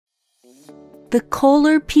The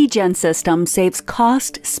Kohler PGEN system saves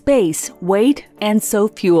cost, space, weight, and so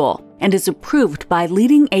fuel, and is approved by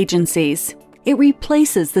leading agencies. It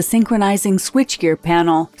replaces the synchronizing switchgear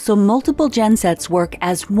panel, so multiple gensets work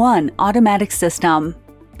as one automatic system.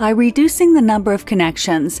 By reducing the number of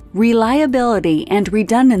connections, reliability and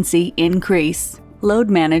redundancy increase. Load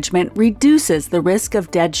management reduces the risk of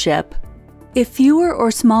dead ship. If fewer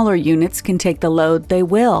or smaller units can take the load, they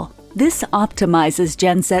will. This optimizes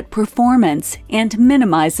genset performance and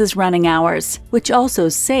minimizes running hours, which also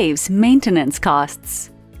saves maintenance costs.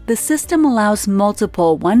 The system allows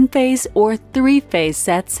multiple one-phase or three-phase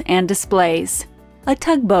sets and displays. A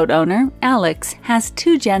tugboat owner, Alex, has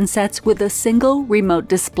 2 gensets with a single remote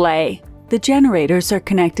display. The generators are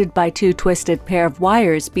connected by 2 twisted pair of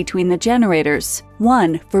wires between the generators,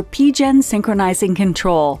 one for PGEN synchronizing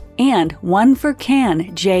control and one for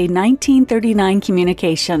CAN J1939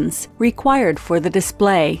 communications, required for the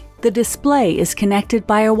display. The display is connected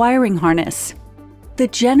by a wiring harness. The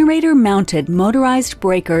generator-mounted motorized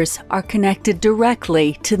breakers are connected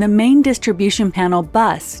directly to the main distribution panel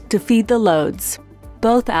bus to feed the loads.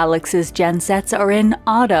 Both Alex's gensets are in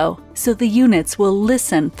auto, so the units will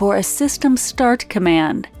listen for a system start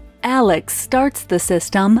command. Alex starts the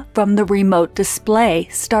system from the remote display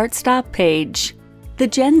start-stop page. The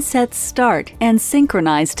gensets start and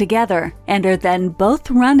synchronize together and are then both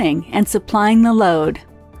running and supplying the load.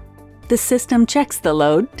 The system checks the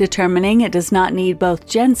load, determining it does not need both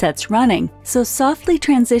gensets running, so softly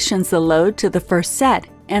transitions the load to the first set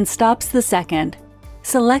and stops the second.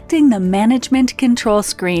 Selecting the Management Control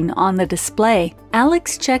screen on the display,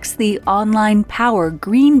 Alex checks the Online Power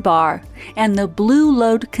green bar and the blue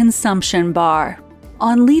Load Consumption bar.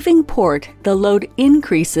 On leaving port, the load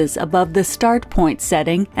increases above the start point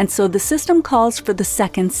setting, and so the system calls for the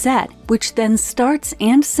second set, which then starts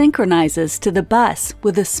and synchronizes to the bus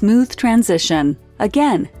with a smooth transition.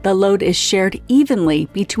 Again, the load is shared evenly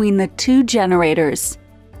between the 2 generators.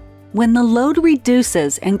 When the load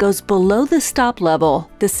reduces and goes below the stop level,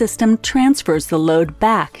 the system transfers the load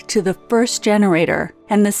back to the first generator,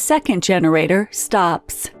 and the second generator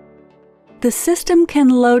stops. The system can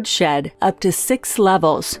load shed up to 6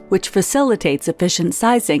 levels, which facilitates efficient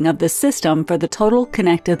sizing of the system for the total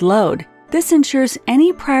connected load. This ensures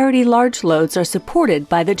any priority large loads are supported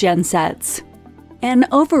by the gensets. An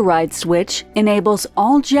override switch enables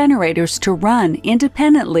all generators to run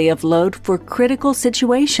independently of load for critical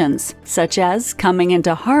situations, such as coming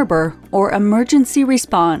into harbor or emergency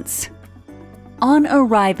response. On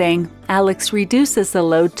arriving, Alex reduces the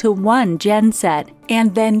load to 1 genset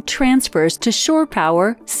and then transfers to shore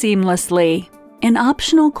power seamlessly. An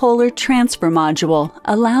optional Kohler transfer module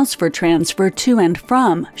allows for transfer to and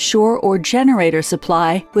from shore or generator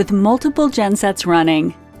supply with multiple gensets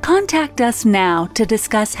running. Contact us now to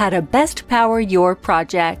discuss how to best power your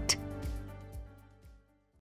project.